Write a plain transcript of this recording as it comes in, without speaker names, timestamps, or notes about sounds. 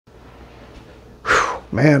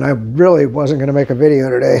Man, I really wasn't going to make a video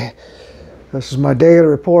today. This is my daily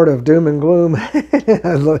report of doom and gloom.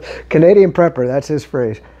 Canadian prepper, that's his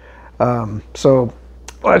phrase. So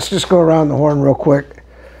let's just go around the horn real quick.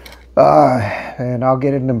 And I'll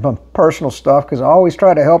get into my personal stuff because I always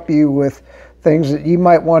try to help you with things that you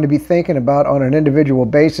might want to be thinking about on an individual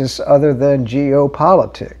basis other than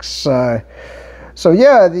geopolitics. So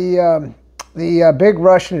yeah, the big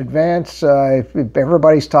Russian advance,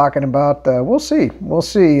 everybody's talking about, we'll see.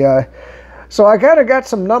 So I got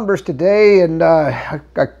some numbers today, and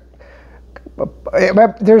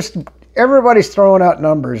everybody's throwing out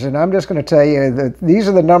numbers, and I'm just going to tell you that these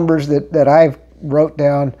are the numbers that I've wrote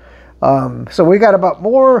down. So we got about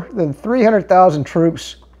more than 300,000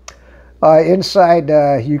 troops inside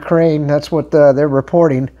Ukraine. That's what they're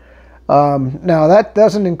reporting. Now that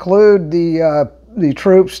doesn't include the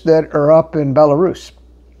troops that are up in Belarus.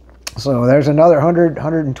 So there's another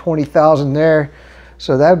 120,000 there.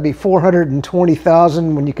 So that would be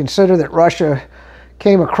 420,000 when you consider that Russia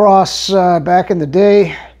came across back in the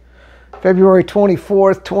day, February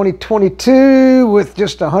 24th, 2022, with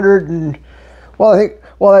just 100 and, well, I think,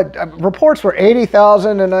 reports were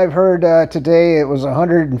 80,000, and I've heard today it was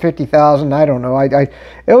 150,000. I don't know. It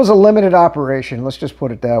was a limited operation. Let's just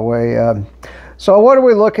put it that way. So what are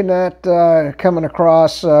we looking at coming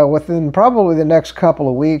across within probably the next couple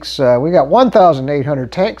of weeks? We got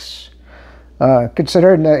 1,800 tanks.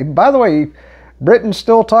 Considering that, by the way, Britain's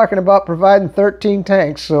still talking about providing 13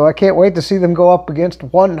 tanks, so I can't wait to see them go up against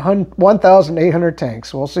 1,800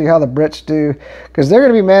 tanks. We'll see how the Brits do, because they're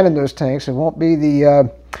going to be manning those tanks. It won't be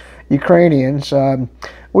the Ukrainians.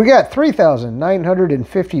 We got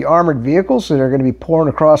 3,950 armored vehicles that are going to be pouring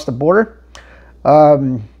across the border.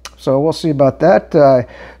 So we'll see about that.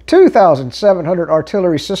 2,700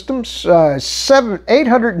 artillery systems,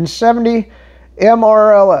 870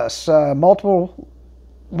 MRLS,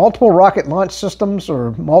 multiple rocket launch systems,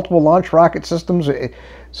 or multiple launch rocket systems.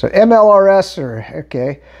 So MLRS, or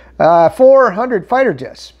okay, 400 fighter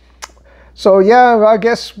jets. So yeah, I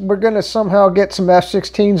guess we're going to somehow get some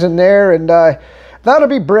F-16s in there, and that'll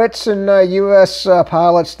be Brits and U.S.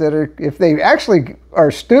 pilots that are, if they actually are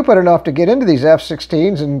stupid enough to get into these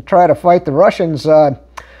F-16s and try to fight the Russians,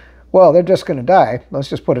 well, they're just going to die. Let's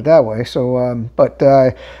just put it that way. So,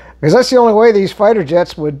 because that's the only way these fighter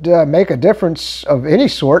jets would make a difference of any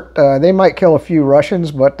sort. They might kill a few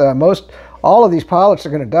Russians, but all of these pilots are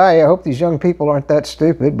going to die. I hope these young people aren't that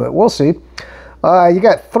stupid, but we'll see. You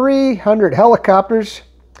got 300 helicopters,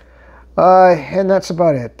 and that's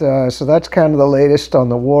about it. So that's kind of the latest on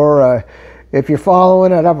the war. If you're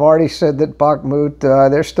following it, I've already said that Bakhmut,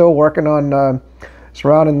 they're still working on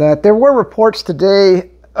surrounding that. There were reports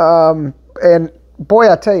today, and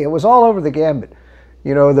boy, I tell you, it was all over the gambit.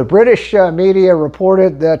 You know, the British media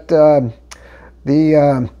reported that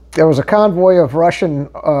there was a convoy of Russian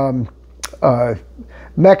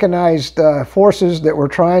mechanized forces that were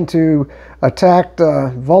trying to attack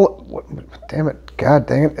damn it, God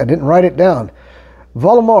dang it, I didn't write it down.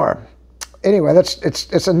 Volodymyr. Anyway,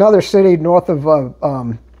 it's another city north of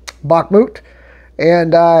Bakhmut,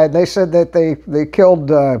 and they said that they killed,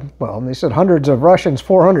 well, they said hundreds of Russians,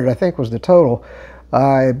 400 I think was the total.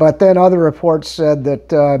 But then other reports said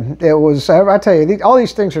that it was, I tell you, all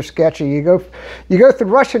these things are sketchy. You go through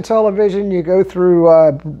Russian television, you go through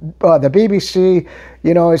the BBC,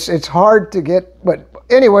 you know, it's hard to get, but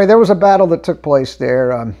anyway, there was a battle that took place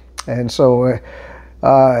there. And so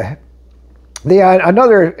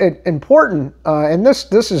another important, and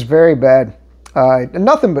this is very bad,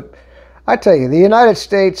 nothing but, I tell you, the United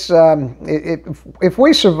States, if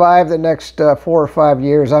we survive the next 4 or 5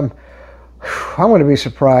 years, I'm going to be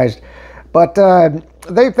surprised. But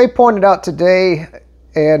they pointed out today,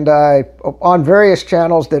 and on various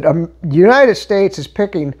channels, that the United States is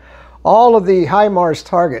picking all of the HIMARS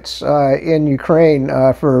targets in Ukraine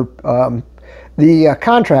for the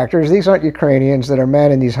contractors. These aren't Ukrainians that are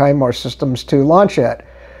manning these HIMARS systems to launch at.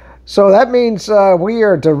 So that means we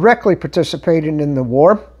are directly participating in the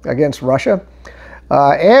war against Russia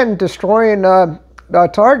and destroying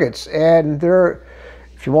targets. And they're,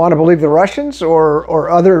 if you want to believe the Russians or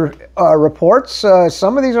other reports,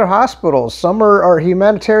 some of these are hospitals, some are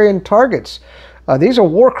humanitarian targets. These are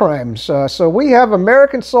war crimes. So we have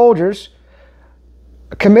American soldiers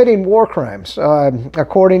committing war crimes,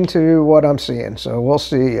 according to what I'm seeing. So we'll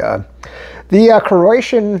see. The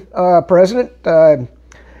Croatian president,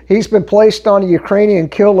 he's been placed on a Ukrainian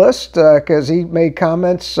kill list because he made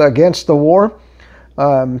comments against the war.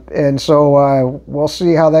 And so we'll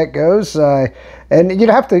see how that goes. And you'd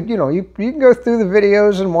have to, you know, you can go through the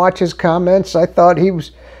videos and watch his comments. I thought he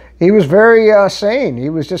was very sane. He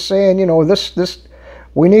was just saying, you know,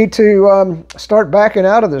 we need to start backing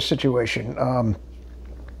out of this situation.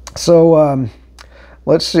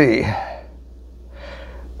 Let's see.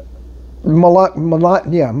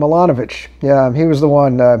 Milanovic. Yeah, he was the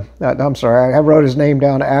one. I'm sorry, I wrote his name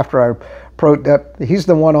down after I wrote that. He's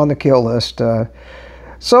the one on the kill list. You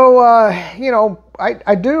know,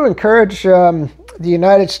 I do encourage the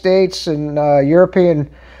United States and the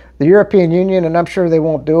European Union, and I'm sure they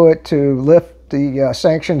won't do it, to lift the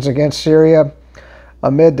sanctions against Syria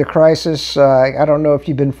amid the crisis. I don't know if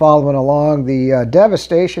you've been following along the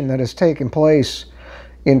devastation that has taken place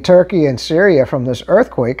in Turkey and Syria from this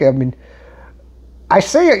earthquake. I mean, I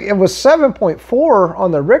say it was 7.4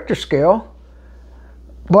 on the Richter scale,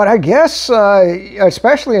 but I guess,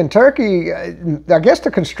 especially in Turkey, I guess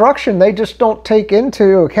the construction, they just don't take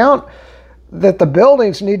into account that the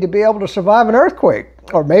buildings need to be able to survive an earthquake.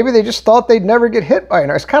 Or maybe they just thought they'd never get hit by an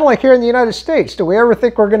earthquake. It's kind of like here in the United States. Do we ever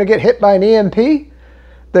think we're going to get hit by an EMP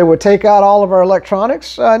that would take out all of our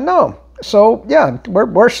electronics? No. So, yeah,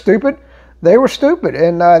 we're stupid. They were stupid,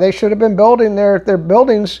 and they should have been building their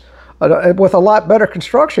buildings with a lot better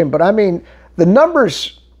construction. But I mean, the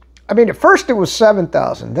numbers, I mean, at first it was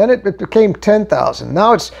 7,000, then it became 10,000.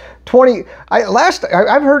 Now it's 20.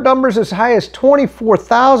 I've heard numbers as high as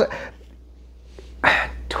 24,000.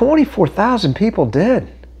 24,000 people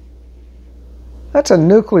dead. That's a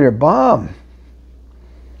nuclear bomb.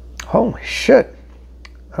 Holy shit.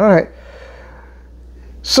 All right.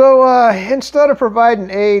 So instead of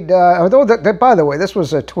providing aid, by the way, this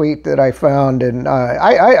was a tweet that I found, and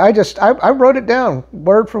I wrote it down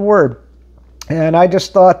word for word, and I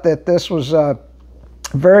just thought that this was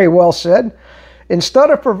very well said.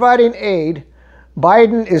 Instead of providing aid,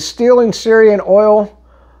 Biden is stealing Syrian oil,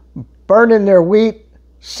 burning their wheat,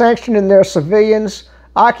 sanctioning their civilians,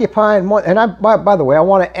 occupying one. And by the way, I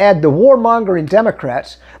want to add the warmongering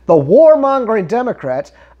Democrats. The warmongering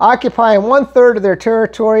Democrats occupying 1/3 of their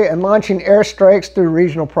territory and launching airstrikes through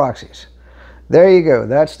regional proxies. There you go.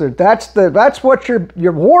 That's what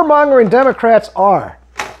your warmongering Democrats are.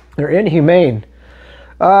 They're inhumane.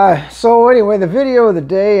 So anyway, the video of the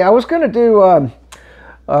day. I was going to do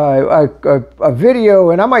a video,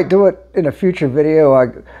 and I might do it in a future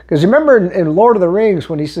video, because remember in Lord of the Rings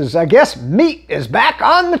when he says, "I guess meat is back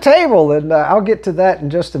on the table," and I'll get to that in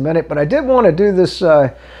just a minute. But I did want to do this.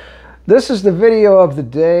 This is the video of the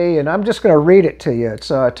day, and I'm just going to read it to you.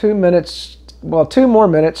 It's 2 minutes, well, 2 more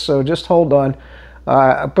minutes, so just hold on,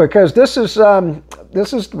 because this is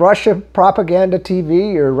Russia propaganda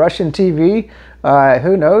TV or Russian TV.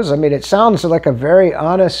 Who knows? I mean, it sounds like a very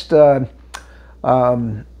honest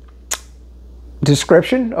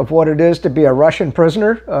description of what it is to be a Russian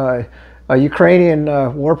prisoner, a Ukrainian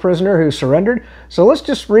war prisoner who surrendered. So let's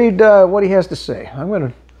just read what he has to say. I'm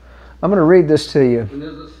gonna read this to you.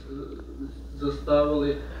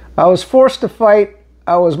 I was forced to fight.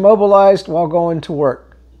 I was mobilized while going to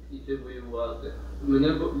work.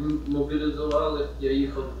 Мене мобілізували, я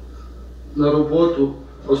їхав на роботу,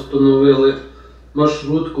 остановили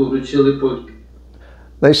маршрутку, вручили повістку.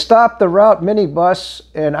 They stopped the route minibus,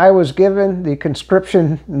 and I was given the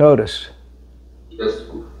conscription notice.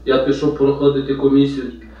 Я пішов проходити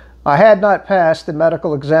комісію. I had not passed the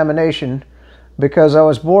medical examination because I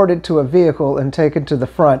was boarded to a vehicle and taken to the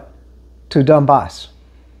front to Donbass.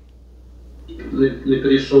 Не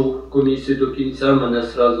прийшов комісію до кінця, мене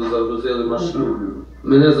зразу загрузили машину.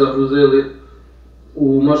 Мене загрузили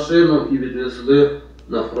у машину і відвезли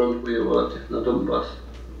на фронт воювати, на Донбас.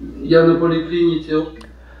 Я на поліклініці.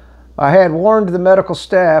 I had warned the medical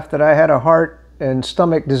staff that I had a heart and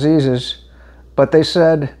stomach diseases, but they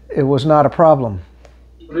said it was not a problem.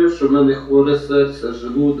 Що в мене хворе серце,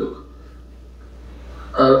 желудок.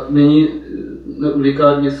 А мені в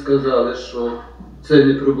лікарні сказали, що це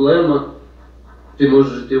не проблема, ти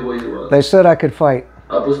можеш йти воювати. They said I could fight.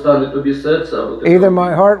 Або стане тобі серце, або ти. Either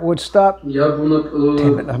my heart would stop. Я був на...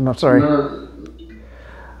 Damn it, I'm not sorry.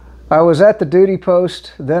 I was at the duty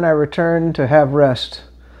post, then I returned to have rest.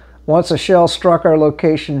 Once a shell struck our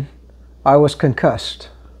location, I was concussed.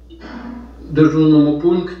 В дежурному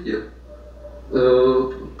пункті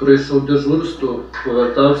пройшов дежурство,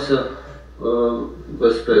 повертався в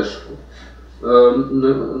безпечку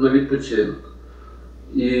на відпочинок.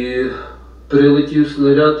 І прилетів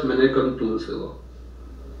снаряд, мене контузило.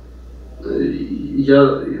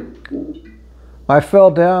 I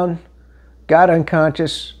fell down, got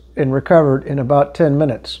unconscious, and recovered in about 10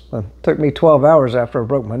 minutes. It took me 12 hours after I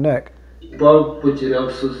broke my neck. Впав,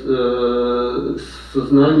 потеряв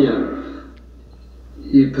сознання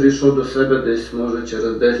і прийшов до себе десь, може,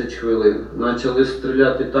 через 10 хвилин. Почали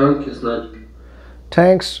стріляти танки,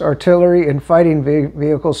 Tanks, artillery, and fighting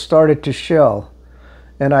vehicles started to shell.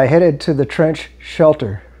 and I headed to the trench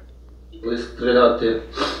shelter. Стріляти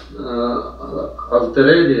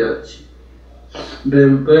артилерія,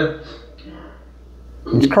 БМП.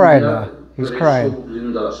 He's crying now. He's crying.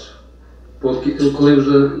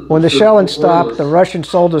 When the shelling stopped, the Russian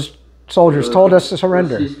soldiers told us to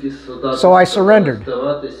surrender. So I surrendered.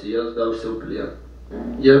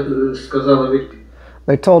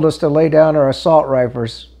 They told us to lay down our assault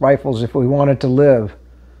rifles if we wanted to live.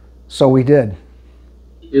 So we did.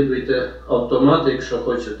 Кидайте автомати, якщо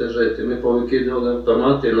хочете жити. Ми повикидували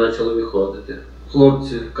автомати і почали виходити.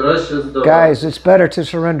 Хлопці, краще здавати. Guys, it's better to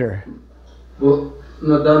surrender. Бо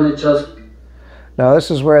на даний час. Now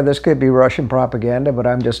this is where this could be Russian propaganda, but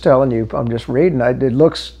I'm just telling you, I'm just reading. It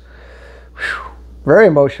looks very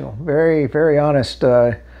emotional, very, very honest.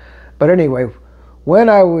 But anyway, when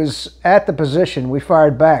I was at the position, we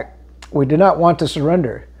fired back. We did not want to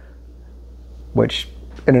surrender, which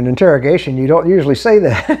in an interrogation, you don't usually say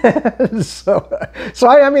that. so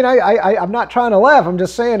I mean, I'm not trying to laugh. I'm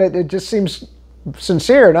just saying it just seems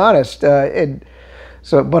sincere and honest.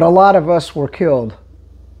 But a lot of us were killed.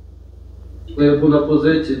 Коли я був на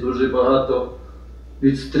позиції, дуже багато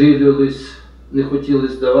відстрілювались, не хотіли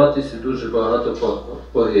здаватися, дуже багато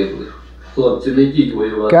погиблих. Хлопці, не йдіть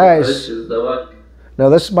воювати, краще здавати. Now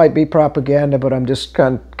this might be propaganda, but I'm just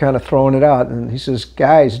kind of throwing it out. And he says,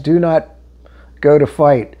 guys, do not go to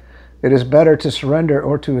fight. It is better to surrender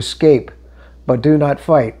or to escape, but do not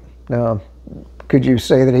fight. Now, could you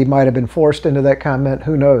say that he might have been forced into that comment?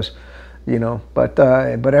 Who knows? You know, but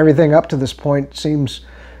everything up to this point seems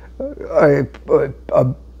a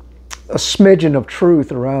smidgen of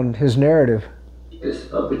truth around his narrative.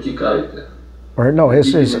 Or no,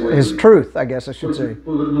 his truth, I guess I should say.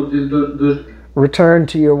 Return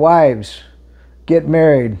to your wives, get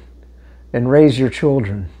married, and raise your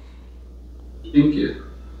children.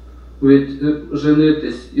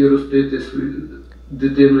 Женитись і ростити свою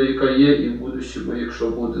дитину, яка є, і в будущому, якщо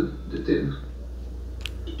буде дитина.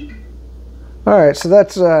 All right, so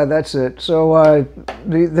that's it. So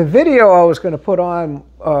the video I was going to put on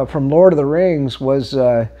from Lord of the Rings was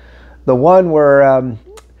the one where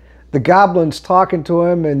the goblin's talking to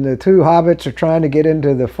him, and the two hobbits are trying to get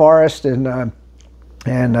into the forest, and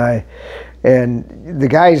the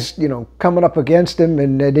guy's, you know, coming up against him,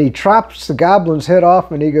 and he chops the goblin's head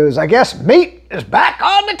off, and he goes, "I guess meat is back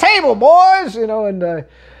on the table, boys," you know,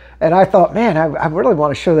 and I thought, man, I really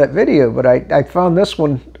want to show that video, but I found this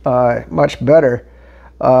one much better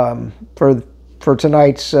for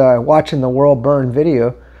tonight's Watching the World Burn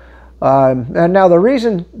video. And now the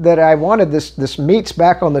reason that I wanted this meat's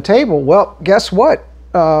back on the table, well, guess what?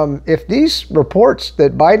 If these reports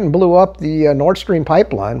that Biden blew up the Nord Stream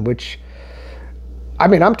pipeline, which, I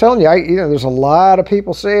mean, I'm telling you, there's a lot of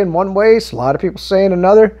people saying one way, a lot of people saying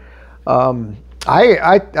another.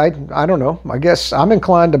 I don't know. I guess I'm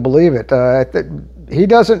inclined to believe it. He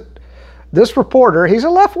doesn't. This reporter, he's a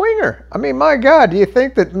left-winger. I mean, my God, do you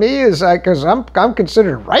think that me is, because I'm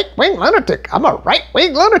considered a right-wing lunatic. I'm a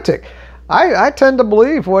right-wing lunatic. I tend to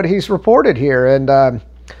believe what he's reported here. And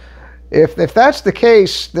if that's the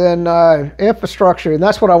case, then infrastructure, and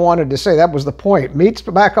that's what I wanted to say. That was the point. Meat's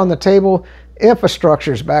back on the table.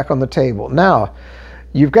 Infrastructure's back on the table. Now,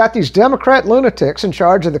 you've got these Democrat lunatics in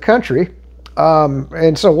charge of the country.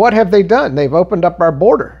 And so what have they done? They've opened up our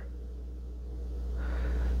border.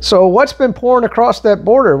 So what's been pouring across that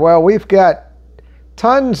border? Well, we've got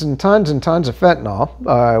tons and tons and tons of fentanyl.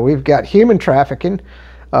 We've got human trafficking,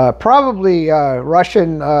 probably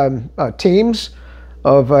Russian teams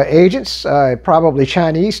of agents, probably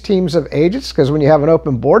Chinese teams of agents, because when you have an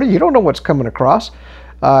open border, you don't know what's coming across.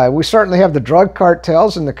 We certainly have the drug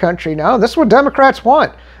cartels in the country now. This is what Democrats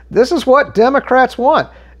want. This is what Democrats want.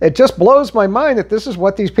 It just blows my mind that this is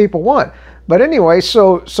what these people want. But anyway,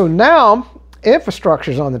 so now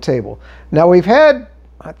infrastructure is on the table. Now we've had,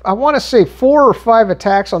 I want to say 4 or 5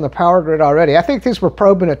 attacks on the power grid already. I think these were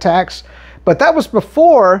probing attacks, but that was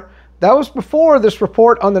before this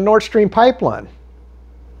report on the Nord Stream pipeline.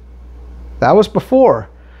 That was before.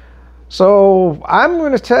 So I'm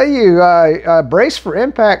going to tell you, brace for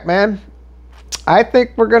impact, man. I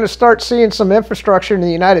think we're going to start seeing some infrastructure in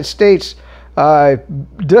the United States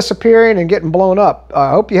disappearing and getting blown up.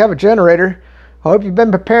 I hope you have a generator. I hope you've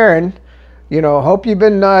been preparing. You know, hope you've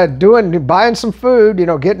been buying some food, you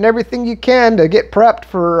know, getting everything you can to get prepped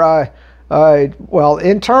for, well,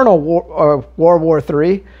 internal World War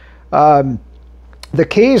III. The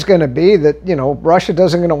key is going to be that, you know, Russia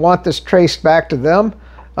doesn't going to want this traced back to them.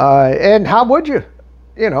 And how would you?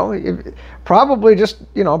 You know, probably just,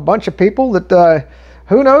 you know, a bunch of people that,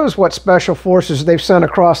 who knows what special forces they've sent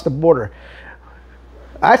across the border.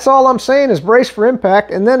 that's all I'm saying is brace for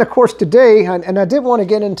impact. And then, of course, today, and I did want to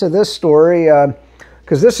get into this story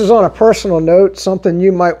because this is on a personal note, something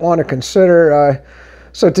you might want to consider.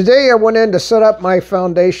 So today I went in to set up my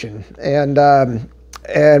foundation, and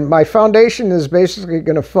my foundation is basically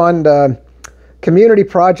going to fund community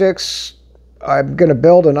projects. I'm going to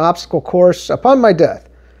build an obstacle course upon my death.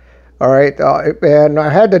 All right, and I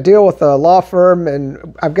had to deal with a law firm,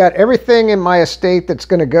 and I've got everything in my estate that's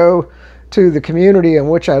going to go to the community in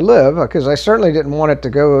which I live, because I certainly didn't want it to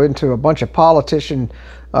go into a bunch of politician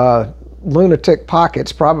lunatic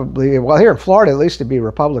pockets, probably. Well, here in Florida, at least, it'd be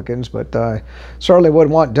Republicans, but certainly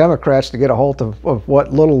wouldn't want Democrats to get a hold of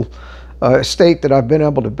what little estate that I've been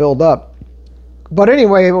able to build up. But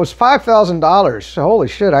anyway, it was $5,000. Holy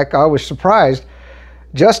shit, I was surprised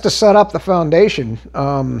just to set up the foundation.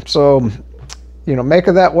 So, you know, make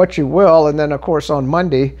of that what you will. And then, of course, on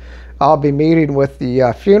Monday, I'll be meeting with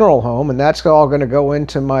the funeral home, and that's all going to go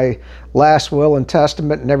into my last will and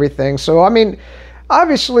testament and everything. So, I mean,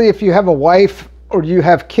 obviously, if you have a wife or you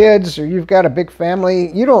have kids or you've got a big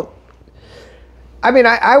family, you don't, I mean,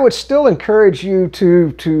 I would still encourage you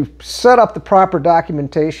to set up the proper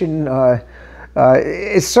documentation.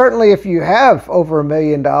 It's certainly, if you have over $1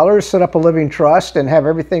 million, set up a living trust and have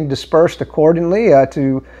everything dispersed accordingly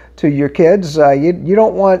to your kids. You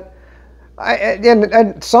don't want,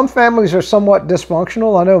 and some families are somewhat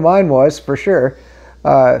dysfunctional. I know mine was, for sure.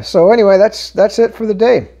 So anyway, that's it for the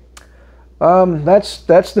day. That's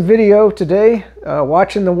the video today.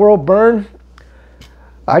 Watching the world burn.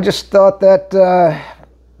 I just thought that,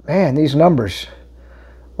 man, these numbers,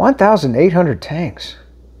 1,800 tanks.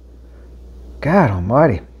 God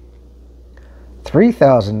almighty.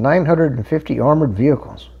 3,950 armored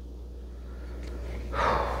vehicles.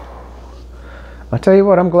 I'll tell you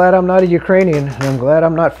what, I'm glad I'm not a Ukrainian, and I'm glad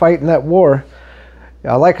I'm not fighting that war.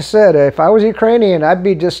 Like I said, if I was Ukrainian, I'd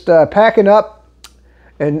be just packing up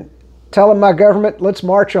and telling my government, let's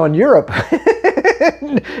march on Europe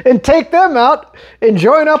and take them out and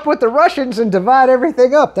join up with the Russians and divide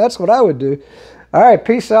everything up. That's what I would do. All right,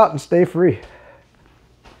 peace out and stay free.